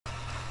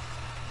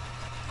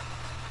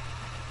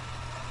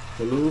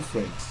Hello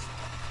friends,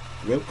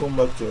 welcome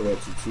back to our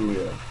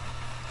tutorial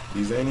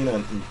designing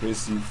an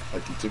impressive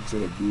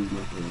architectural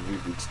building in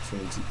Revit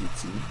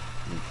 2018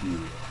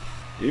 Imperial.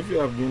 If you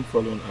have been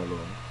following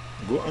along,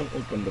 go and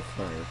open the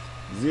file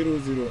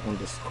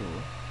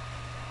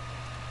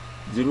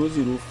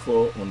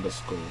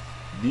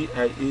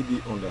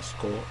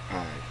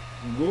 00_004_DIAB_I.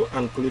 Go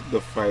and click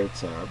the file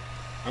tab,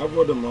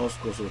 hover the mouse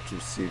cursor to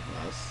save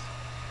as,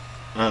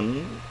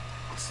 and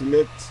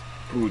select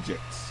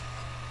projects.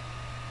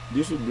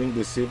 This will bring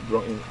the Save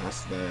Drawing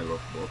As dialog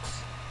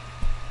box.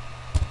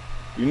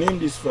 Rename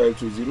this file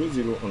to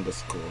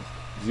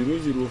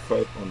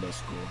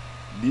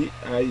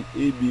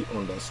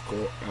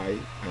 00_005_DIAB_I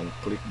and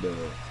click the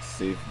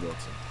Save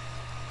button.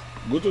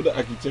 Go to the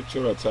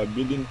Architectural tab,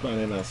 Building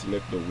panel, and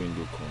select the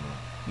Window command.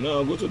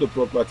 Now go to the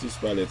Properties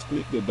palette,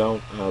 click the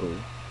down arrow.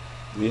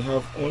 We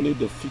have only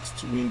the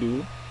fixed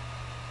window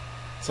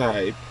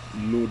type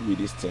load with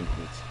this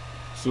template.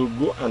 So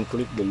go and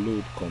click the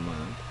Load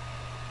command.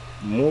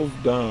 Move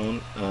down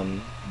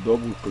and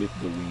double click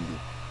the window.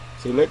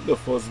 Select the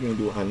first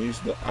window and use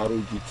the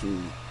arrow key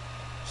to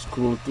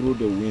scroll through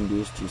the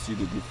windows to see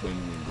the different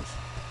windows.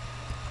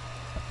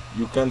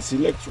 You can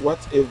select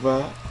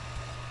whatever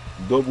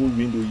double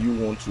window you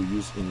want to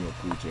use in your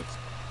project.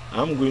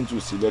 I'm going to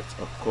select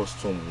a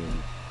custom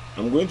window.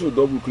 I'm going to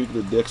double click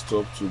the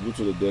desktop to go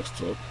to the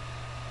desktop.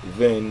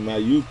 Then my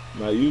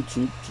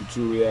YouTube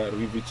tutorial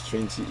Revit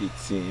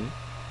 2018.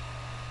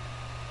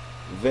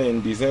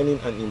 Then designing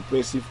an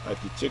impressive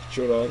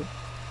architectural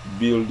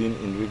building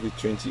in Revit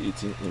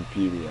 2018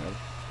 Imperial.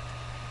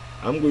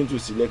 I'm going to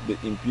select the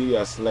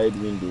Imperial slide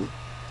window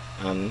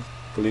and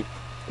click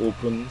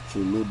open to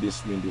load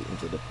this window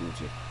into the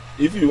project.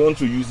 If you want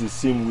to use the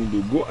same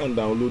window, go and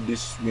download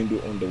this window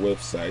on the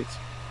website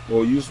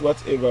or use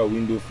whatever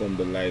window from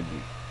the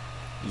library.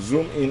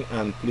 Zoom in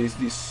and place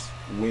this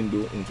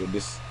window into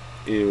this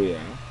area.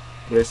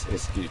 Press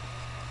escape.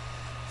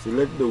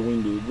 Select the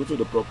window, go to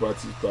the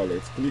Properties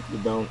palette, click the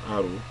down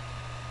arrow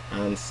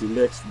and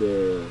select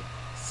the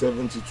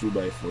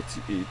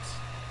 72×48.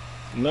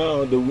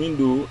 Now the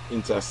window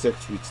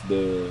intersects with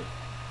the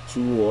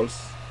two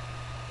walls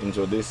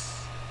into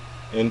this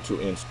end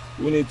to end.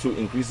 We need to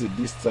increase the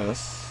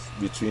distance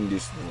between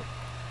these walls.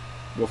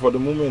 But for the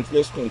moment,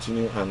 let's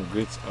continue and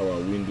grade our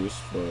windows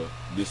for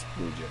this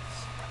project.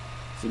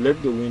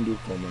 Select the window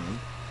command,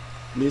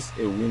 place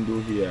a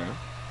window here,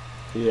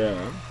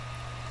 here,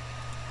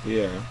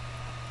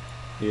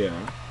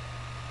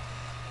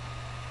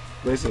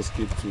 press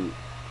escape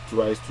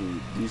twice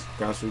to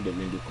cancel the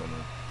window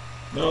command.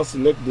 Now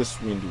select this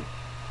window.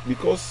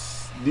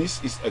 Because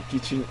this is a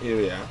kitchen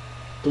area,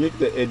 click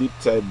the edit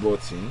type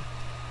button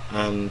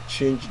and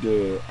change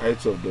the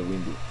height of the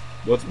window.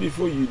 But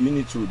before you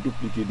need to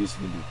duplicate this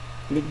window.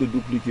 Click the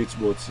duplicate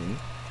button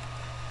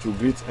to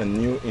create a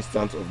new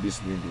instance of this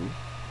window.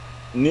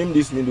 Name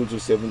this window to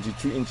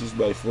 72 inches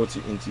by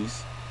 40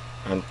 inches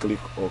and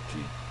click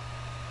OK.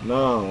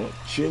 Now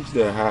change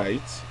the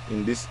height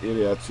in this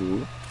area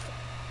to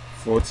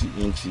 40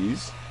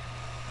 inches.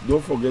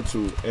 Don't forget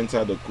to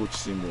enter the coach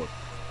symbol.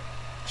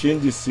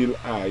 Change the seal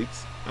height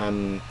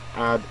and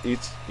add 8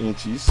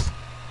 inches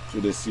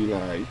to the seal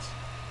height,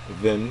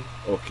 then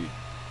OK.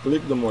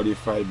 Click the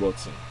modify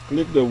button.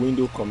 Click the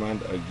window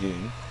command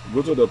again.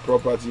 Go to the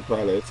property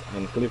palette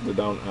and click the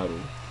down arrow.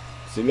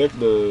 Select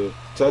the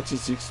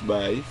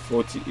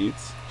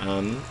 36×48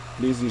 and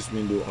place this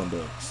window on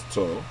the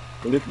store.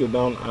 Click the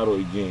down arrow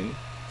again.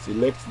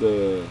 Select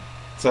the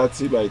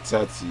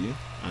 30×30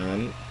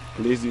 and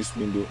place this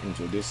window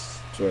into this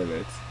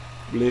toilet.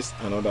 Place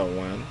another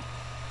one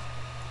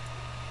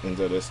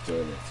into this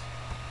toilet.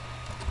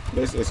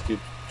 Press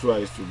escape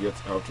twice to get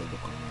out of the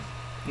command.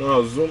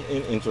 Now zoom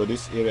in into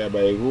this area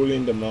by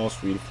rolling the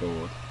mouse wheel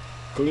forward.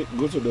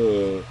 Go to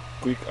the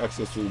quick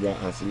access toolbar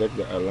and select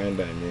the align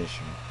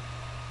dimension.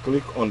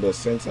 Click on the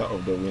center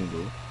of the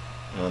window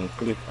and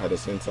click at the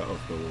center of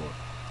the wall.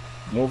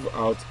 Move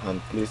out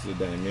and place the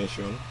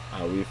dimension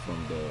away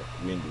from the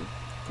window.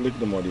 Click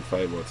the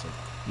modify button.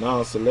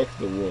 Now select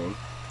the wall,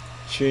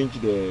 change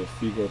the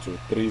figure to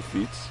 3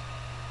 feet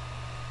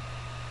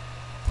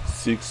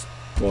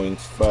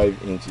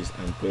 6.5 inches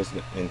and press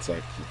the enter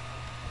key.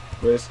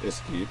 Press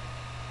escape.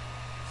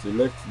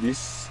 Select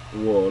this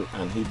wall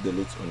and hit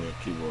delete on your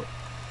keyboard.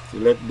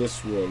 Select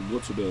this wall, go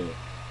to the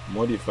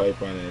modify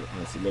panel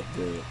and select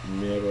the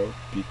mirror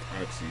pick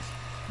axis.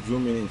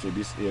 Zoom in into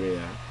this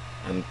area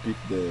and pick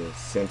the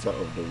center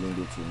of the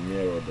window to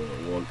mirror the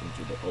wall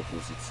into the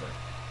opposite side.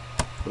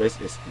 Press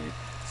escape.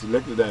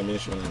 Select the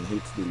dimension and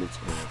hit delete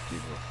on your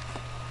keyboard.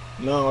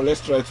 Now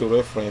let's try to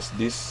reference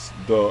this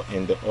door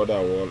and the other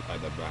wall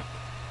at the back.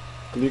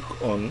 Click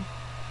on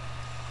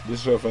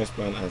this reference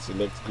plan and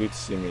select Grid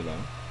Similar.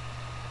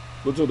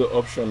 Go to the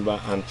option bar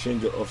and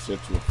change the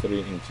offset to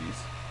 3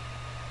 inches.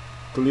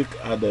 Click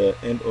at the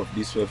end of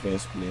this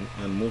reference plane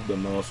and move the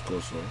mouse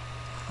cursor.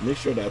 Make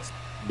sure that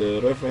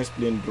the reference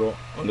plane draw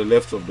on the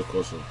left of the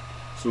cursor.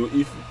 So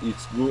if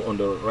it's go on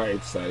the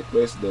right side,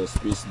 press the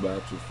space bar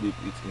to flip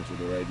it into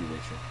the right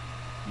direction.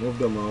 Move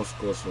the mouse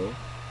cursor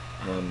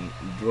and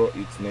draw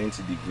it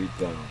 90 degrees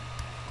down.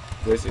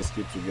 Press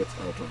escape to get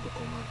out of the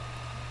command.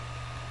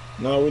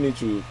 Now we need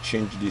to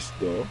change this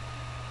door.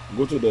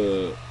 Go to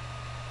the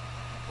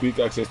quick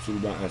access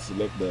toolbar and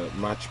select the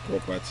match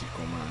property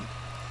command.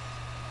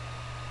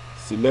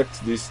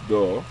 Select this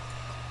door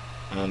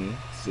and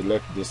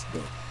select this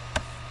door.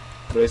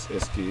 Press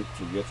escape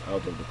to get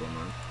out of the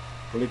command.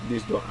 Click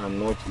this door and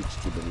nudge it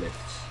to the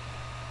left.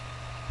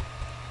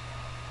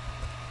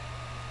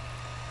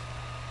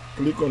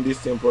 Click on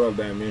this temporal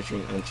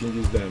dimension and change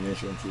this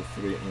dimension to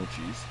 3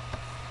 inches.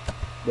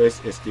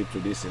 Press escape to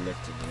this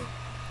selected door.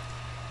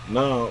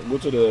 Now go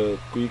to the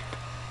quick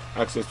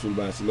access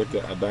toolbar and select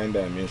the align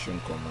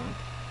dimension command.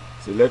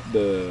 Select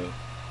the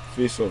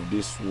face of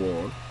this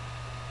wall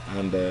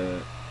and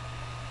the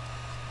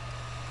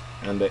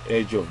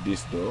edge of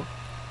this door.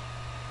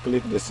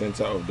 Click the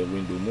center of the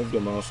window. Move the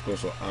mouse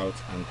cursor out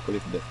and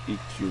click the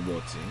EQ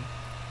button.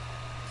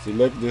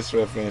 Select this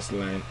reference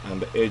line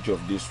and the edge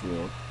of this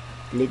wall.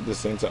 Click the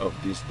center of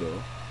this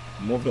door.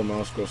 Move the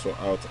mouse cursor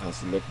out and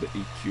select the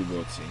EQ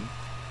button.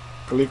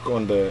 Click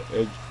on the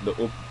edge,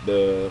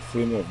 the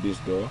frame of this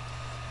door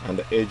and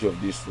the edge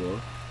of this wall.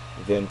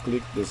 Then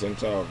click the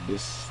center of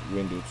this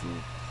window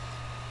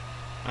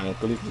and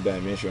click the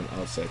dimension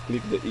outside.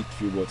 Click the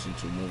EQ button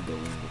to move the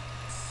window.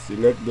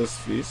 Select this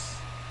face,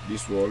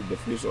 this wall, the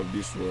face of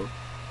this wall,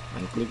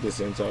 and click the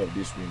center of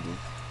this window.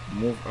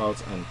 Move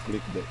out and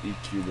click the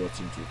EQ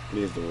button to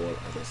place the wall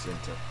at the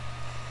center.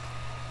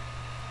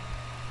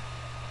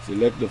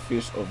 Select the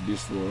face of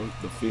this wall,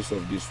 the face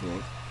of this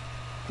wall.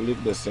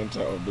 Click the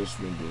center of this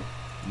window.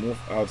 Move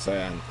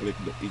outside and click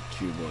the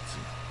EQ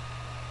button.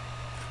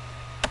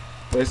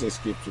 Press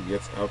escape to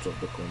get out of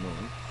the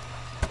command.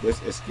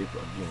 Press escape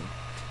again.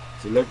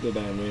 Select the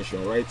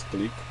dimension, right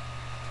click.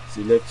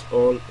 Select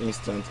all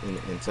instant in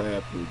the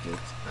entire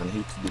project and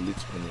hit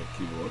delete on your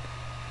keyboard.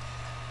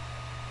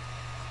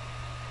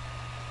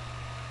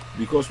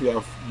 Because we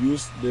have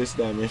used this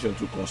dimension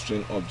to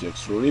constrain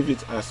objects, so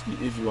Revit asks you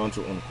if you want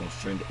to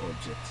unconstrain the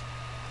object.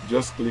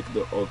 Just click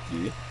the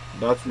OK.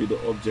 That way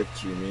the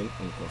objects remain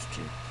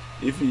unconstrained.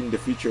 If in the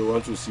future you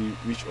want to see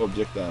which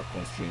objects are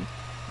constrained,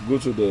 go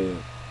to the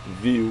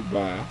view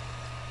bar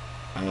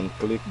and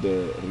click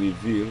the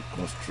reveal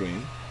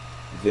constraint.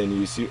 Then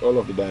you see all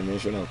of the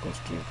dimensional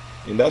constraints.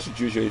 In that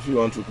situation, if you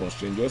want to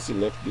constrain, just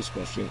select this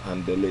constraint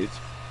and delete,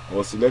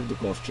 or select the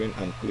constraint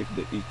and click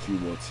the EQ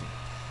button.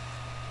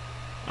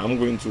 I'm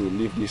going to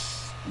leave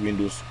this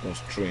Windows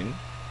constraint,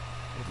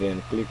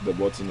 then click the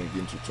button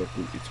again to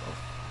toggle it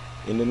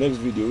off. In the next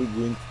video,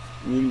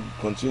 we'll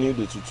continue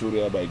the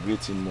tutorial by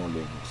creating more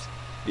levels.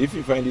 If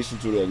you find this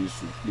tutorial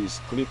useful, please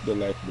click the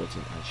like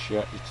button and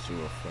share it to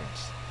your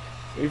friends.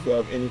 If you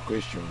have any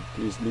question,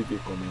 please leave a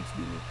comment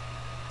below.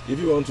 If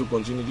you want to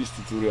continue this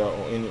tutorial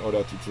or any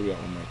other tutorial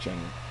on my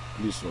channel,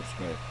 please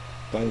subscribe.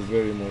 Thanks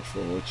very much for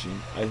watching.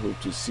 I hope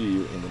to see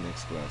you in the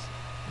next class.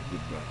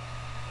 Goodbye.